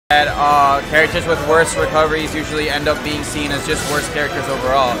that characters with worse recoveries usually end up being seen as just worse characters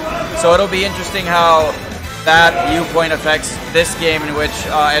overall. So it'll be interesting how that viewpoint affects this game in which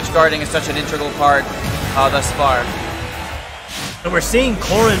edge guarding is such an integral part thus far. So we're seeing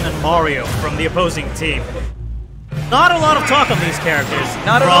Corrin and Mario from the opposing team. Not a lot of talk on these characters.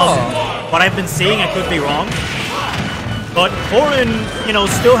 Not at all. What I've been seeing, I could be wrong. But Corrin, you know,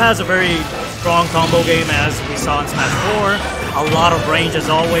 still has a very strong combo game as we saw in Smash 4. A lot of range as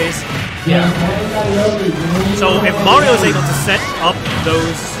always. Yeah. So if Mario is able to set up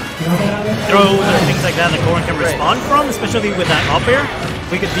those throws or things like that Corrin can respond from, especially with that up air,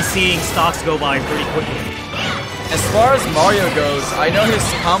 we could be seeing stocks go by pretty quickly. As far as Mario goes, I know his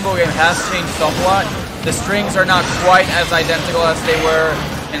combo game has changed somewhat. The strings are not quite as identical as they were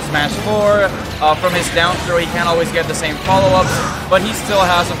in Smash 4. From his down throw, he can't always get the same follow-ups, but he still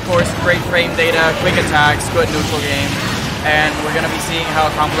has, of course, great frame data, quick attacks, good neutral game, and we're going to be seeing how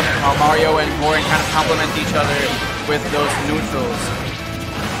Mario and Corrin kind of complement each other with those neutrals.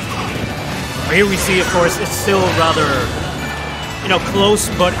 Here we see, of course, it's still rather, you know, close,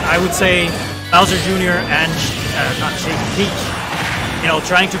 but I would say Bowser Jr. and Peach, you know,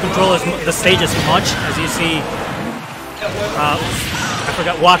 trying to control the stage as much as you see. I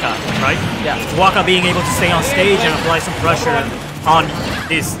forgot Waka, right? Yeah. Waka being able to stay on stage and apply some pressure on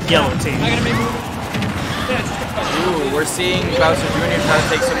this yellow team. Ooh, we're seeing Bowser Jr. try to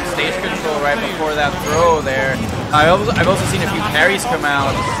take some stage control right before that throw there. I've also seen a few parries come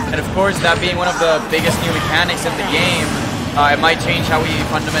out, and of course, that being one of the biggest new mechanics in the game, it might change how we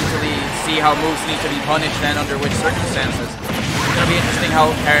fundamentally see how moves need to be punished and under which circumstances. It's going to be interesting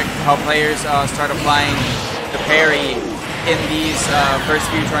how players start applying the parry in these first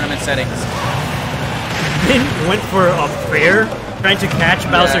few tournament settings. Min went for a fair, trying to catch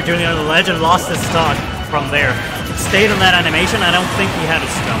Bowser Jr. on the ledge and lost his stock from there. Stayed on that animation, I don't think he had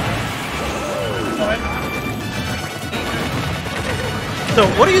his stock. So,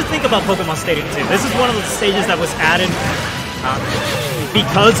 what do you think about Pokemon Stadium 2? This is one of the stages that was added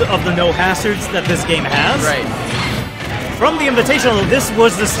because of the no hazards that this game has. Right. From the Invitational, this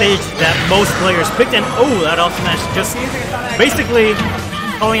was the stage that most players picked, and oh, that off smash just basically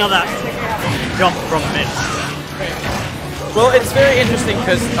calling out that jump from mid. Well, it's very interesting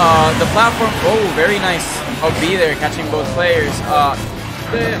because the platform, very nice of B there, catching both players.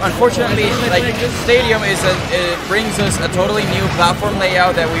 Unfortunately, like Stadium it brings us a totally new platform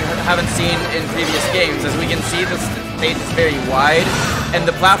layout that we haven't seen in previous games. As we can see, the stage is very wide, and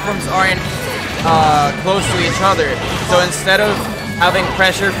the platforms aren't close to each other. So instead of having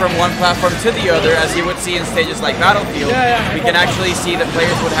pressure from one platform to the other, as you would see in stages like Battlefield, we can actually see that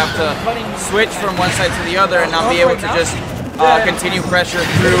players would have to switch from one side to the other and not be able to just continue pressure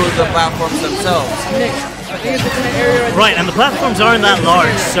through the platforms themselves. Right, and the platforms aren't that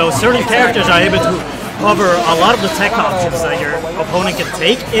large, so certain characters are able to cover a lot of the tech options that your opponent can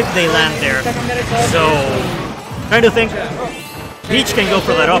take if they land there. So, trying to think, Peach can go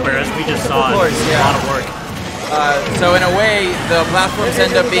for that upper, as we just saw. Of course, a lot of work. So in a way, the platforms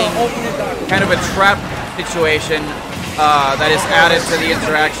end up being kind of a trap situation that is added to the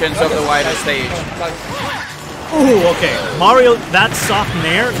interactions of the wider stage. Ooh, okay. Mario, that soft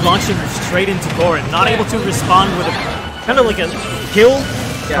nair launched him straight into Corrin. Not able to respond with a kind of like a kill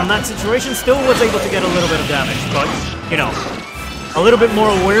from that situation. Still was able to get a little bit of damage, but, you know, a little bit more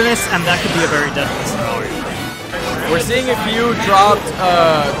awareness, and that could be a very deadly scenario. We're seeing a few dropped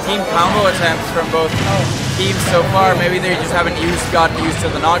team combo attempts from both teams so far. Maybe they just haven't gotten used to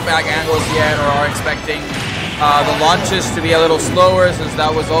the knockback angles yet, or are expecting the launches to be a little slower, since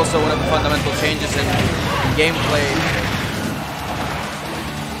that was also one of the fundamental changes in gameplay.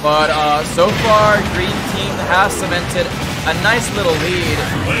 But so far, Green Team has cemented a nice little lead,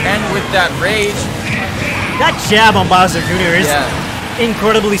 and with that rage, that jab on Bowser Jr. is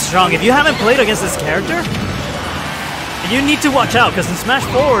incredibly strong. If you haven't played against this character, you need to watch out, because in Smash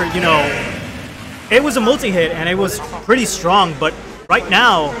 4, you know, it was a multi-hit and it was pretty strong, but right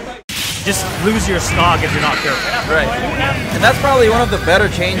now, just lose your stock if you're not careful. Right. And that's probably one of the better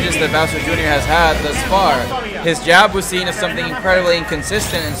changes that Bowser Jr. has had thus far. His jab was seen as something incredibly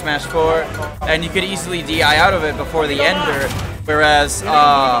inconsistent in Smash 4, and you could easily DI out of it before the ender, whereas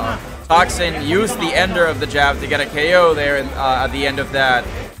Toxin used the ender of the jab to get a KO there at the end of that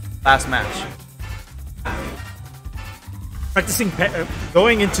last match. Practicing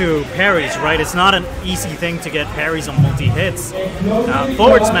going into parries, right? It's not an easy thing to get parries on multi-hits.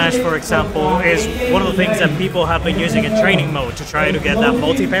 Forward smash, for example, is one of the things that people have been using in training mode to try to get that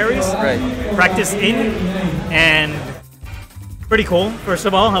multi-parries. Right. Practice in, and pretty cool, first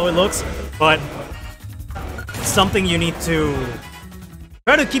of all, how it looks, but it's something you need to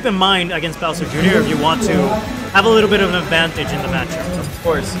try to keep in mind against Bowser Jr. if you want to have a little bit of an advantage in the matchup. Of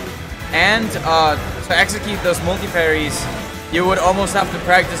course. And to execute those multi-parries, you would almost have to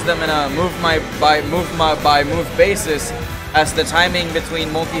practice them in a move by move basis, as the timing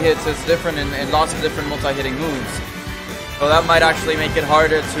between multi-hits is different in lots of different multi-hitting moves. So that might actually make it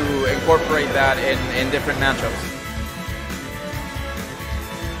harder to incorporate that in different matchups.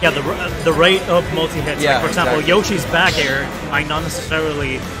 Yeah, the rate of multi-hits. Yeah, like, for example, exactly. Yoshi's back air might not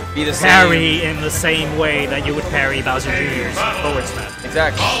necessarily Be the parry same. in the same way that you would parry Bowser Jr.'s forward smash.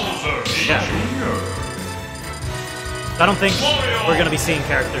 Exactly. Yeah. I don't think we're going to be seeing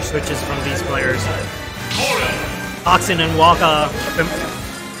character switches from these players. Toxin and Waka,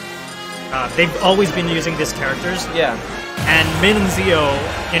 they've always been using these characters. Yeah. And Min and Zio,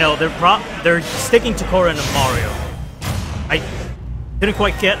 you know, they're sticking to Korra and Mario. I didn't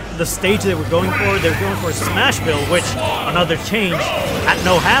quite get the stage they were going for. They were going for a smash build, which, another change, at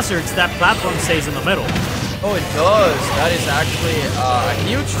no hazards, that platform stays in the middle. Oh, it does. That is actually a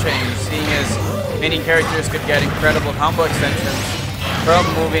huge change, seeing as many characters could get incredible combo extensions from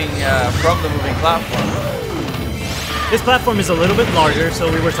the moving platform. This platform is a little bit larger,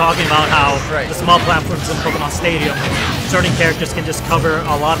 so we were talking about how the small platforms in Pokemon Stadium, certain characters can just cover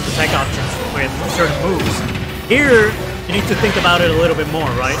a lot of the tech options with certain moves. Here, you need to think about it a little bit more,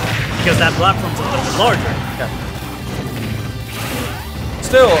 right? Because that platform's a little bit larger. Yeah.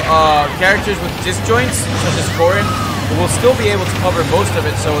 Still, characters with disjoints, such as Korin, will still be able to cover most of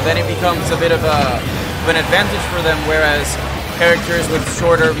it, so then it becomes a bit of an advantage for them, whereas characters with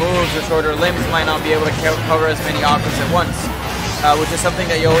shorter moves or shorter limbs might not be able to cover as many options at once, which is something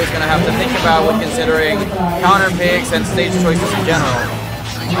that you're always going to have to think about when considering counter picks and stage choices in general.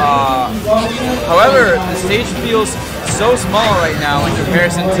 However, the stage feels so small right now in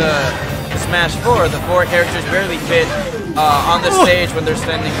comparison to Smash 4. The 4 characters barely fit on the stage when they're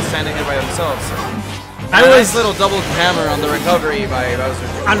standing there by themselves. A nice little double hammer on the recovery by Bowser.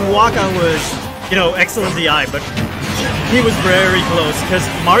 And Waka was, you know, excellent DI, but he was very close because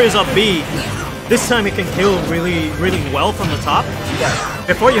Mario's up B. This time it can kill really, really well from the top. Yeah.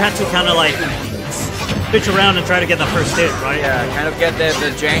 Before you had to kind of like pitch around and try to get the first hit, right? Yeah, kind of get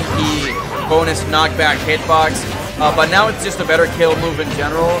the janky bonus knockback hitbox. But now it's just a better kill move in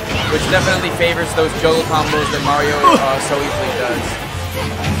general, which definitely favors those juggle combos that Mario so easily does.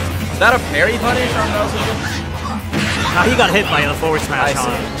 Is that a parry punish on Bowser? He got hit by the forward smash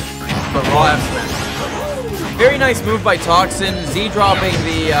on the raw F smash. Very nice move by Toxin, Z dropping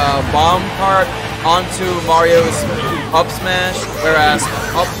the bomb part onto Mario's up smash, whereas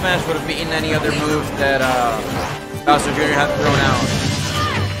up smash would have beaten any other move that Bowser Jr. had thrown out.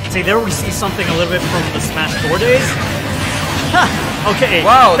 See, there we see something a little bit from the Smash 4 days. Okay.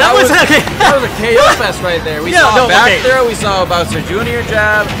 Wow, that was okay. That was a KO fest right there. We saw back there, we saw Bowser Jr.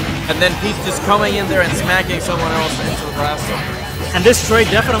 jab, and then Peach just coming in there and smacking someone else into the grass. And this trade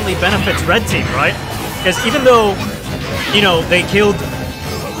definitely benefits Red Team, right? Because even though, you know, they killed,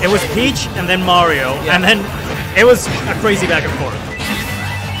 it was Peach and then Mario, and then it was a crazy back and forth.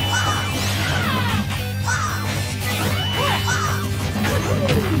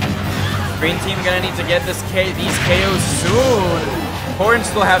 Green team gonna need to get these KOs soon. Korin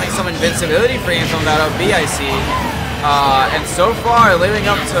still having some invincibility frames on that up B, I see. And so far, living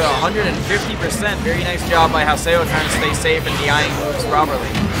up to 150%. Very nice job by Haseo trying to stay safe and DIing moves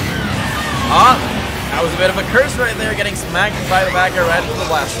properly. That was a bit of a curse right there, getting smacked by the back air right into the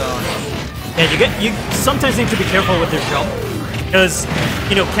blast zone. Yeah, you sometimes need to be careful with their jump. Because,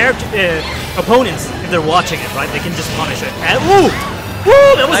 you know, opponents, if they're watching it, right, they can just punish it. And, woo!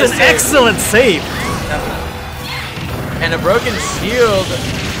 That was nice an excellent save. And a broken shield.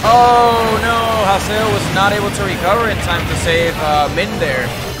 Oh no, Haseo was not able to recover in time to save Min there.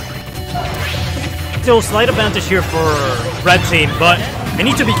 Still slight advantage here for Red Team, but they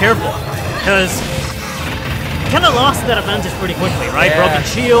need to be careful. Because kind of lost that advantage pretty quickly, right? Yeah. Broken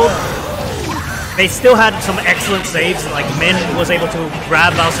shield. They still had some excellent saves, like Min was able to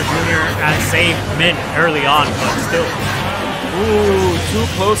grab Bowser Jr. and save Min early on, but still. Ooh, 2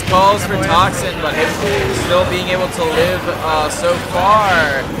 close calls for Toxin, but him still being able to live so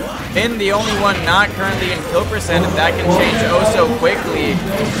far. Min, the only one not currently in kill percent, and that can change oh so quickly.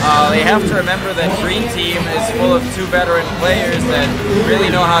 They have to remember that Green Team is full of 2 veteran players that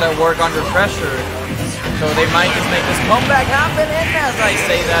really know how to work under pressure. So they might just make this comeback happen, and as I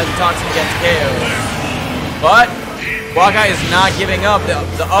say that, Toxin gets KO'd. But Waka is not giving up. The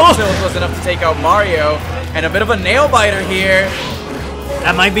up tilt was enough to take out Mario. And a bit of a nail biter here.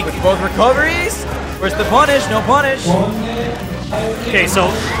 That might be with both recoveries. Where's the punish? No punish. Okay,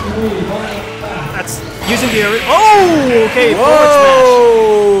 so that's Fox using the... Oh, okay,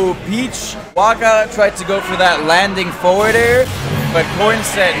 Whoa! Peach Waka tried to go for that landing forward air, but Corrin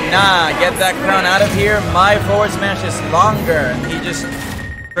said, nah, get that crown out of here. My forward smash is longer. And he just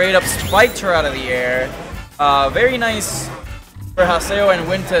straight up spiked her out of the air. Very nice for Haseo and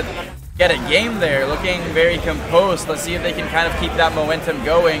Win to get a game there, looking very composed. Let's see if they can kind of keep that momentum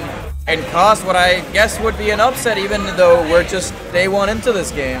going and cause what I guess would be an upset, even though we're just day one into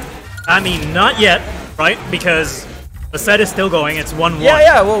this game. I mean, not yet, right? Because the set is still going. It's 1-1.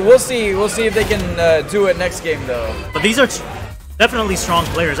 Yeah. Well, we'll see. We'll see if they can do it next game, though. But these are definitely strong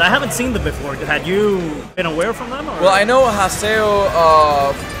players. I haven't seen them before. Had you been aware from them? Or? Well, I know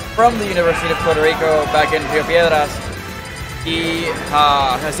Haseo from the University of Puerto Rico back in Rio Piedras. He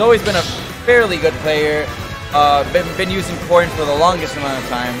has always been a fairly good player. Been using Corrin for the longest amount of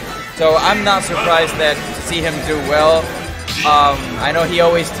time. So I'm not surprised that to see him do well. I know he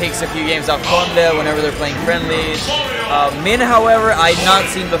always takes a few games off Conde whenever they're playing friendlies. Min, however, I've not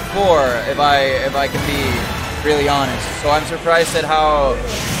seen before, if I can be really honest. So I'm surprised at how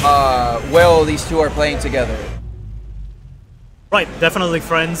well these two are playing together. Right, definitely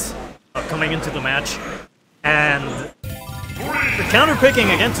friends coming into the match. And the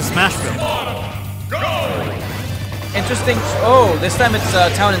counter-picking against a Smash build. Interesting. Oh, this time it's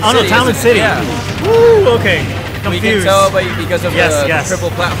Town and City. Oh no, Town and City. Yeah. Woo, okay. Confused. We can tell because of yes. the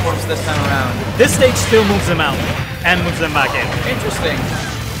triple platforms this time around. This stage still moves them out and moves them back in. Interesting.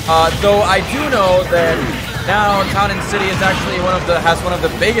 Though I do know that now Town and City is actually has one of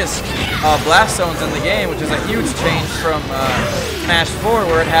the biggest blast zones in the game, which is a huge change from Smash 4,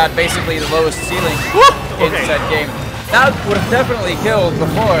 where it had basically the lowest ceiling in that game. That would have definitely killed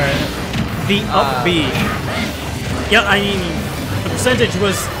before. The up B. Yeah, I mean, the percentage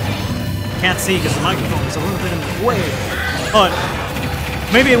was... Can't see because the microphone is a little bit in the way. But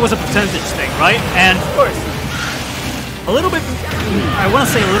maybe it was a percentage thing, right? And of course, a little bit, I want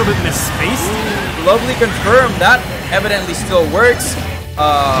to say a little bit misspaced. Lovely confirmed. That evidently still works.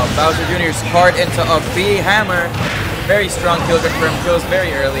 Bowser Jr.'s card into a B hammer. Very strong kill confirmed. Kills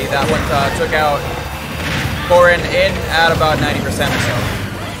very early. That one took out Corrin in at about 90% or so.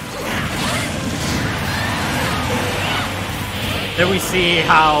 There we see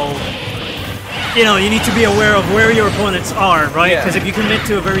how, you know, you need to be aware of where your opponents are, right? Because if you commit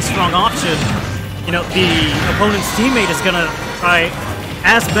to a very strong option, you know, the opponent's teammate is going to try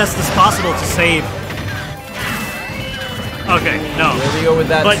as best as possible to save. Okay, no. There we go with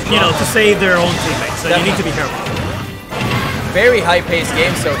that. But, you know, to save their own teammates, so you need to be careful. Very high-paced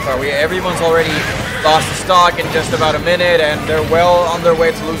game so far. Everyone's already lost the stock in just about a minute, and they're well on their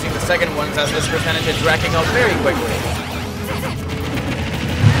way to losing the second ones as this percentage is racking up very quickly.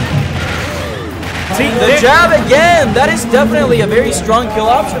 See, the jab again! That is definitely a very strong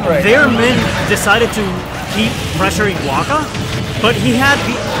kill option right there. now. Min decided to keep pressuring Waka, but he had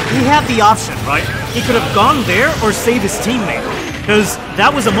the option, right? He could have gone there or saved his teammate, because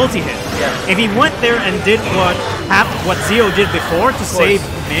that was a multi-hit. Yeah. If he went there and did what Zio did before to save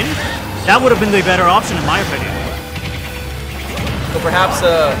Min, that would have been the better option in my opinion. So perhaps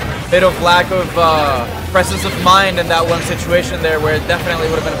a bit of lack of presence of mind in that one situation there, where it definitely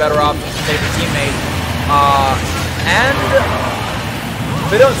would have been a better option to save the teammate. And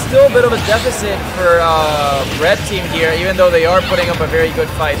still a bit of a deficit for Red Team here, even though they are putting up a very good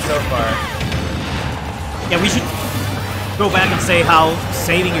fight so far. Yeah, we should go back and say how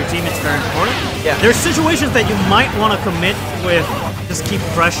saving your team is very important. Yeah. There's situations that you might want to commit with, just keep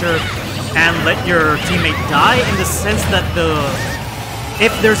pressure and let your teammate die, in the sense that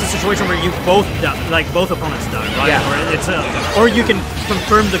if there's a situation where you both die, like both opponents die, right? Yeah. Or you can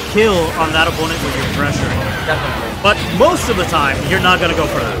confirm the kill on that opponent with your pressure. Definitely. But most of the time, you're not gonna go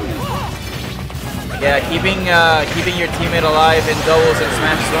for that. Yeah, keeping your teammate alive in doubles and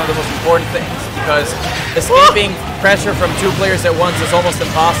Smash is one of the most important things, because escaping pressure from two players at once is almost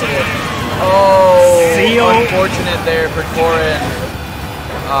impossible. Oh, Zio. Unfortunate there for Corrin.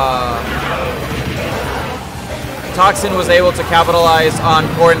 Toxin was able to capitalize on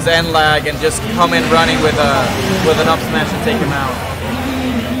Corrin's end lag and just come in running with an up smash and take him out.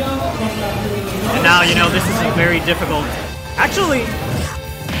 And now, you know, this is a very difficult... Actually,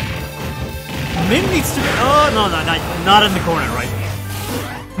 Min needs to... Oh, no, not in the corner, right?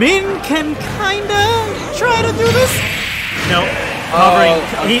 Min can kinda try to do this. No, covering...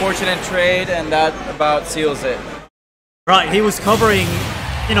 Unfortunate trade, and that about seals it. Right, he was covering...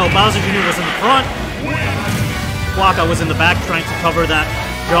 You know, Bowser Jr. was in the front. Waka was in the back trying to cover that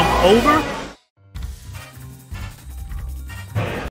jump over.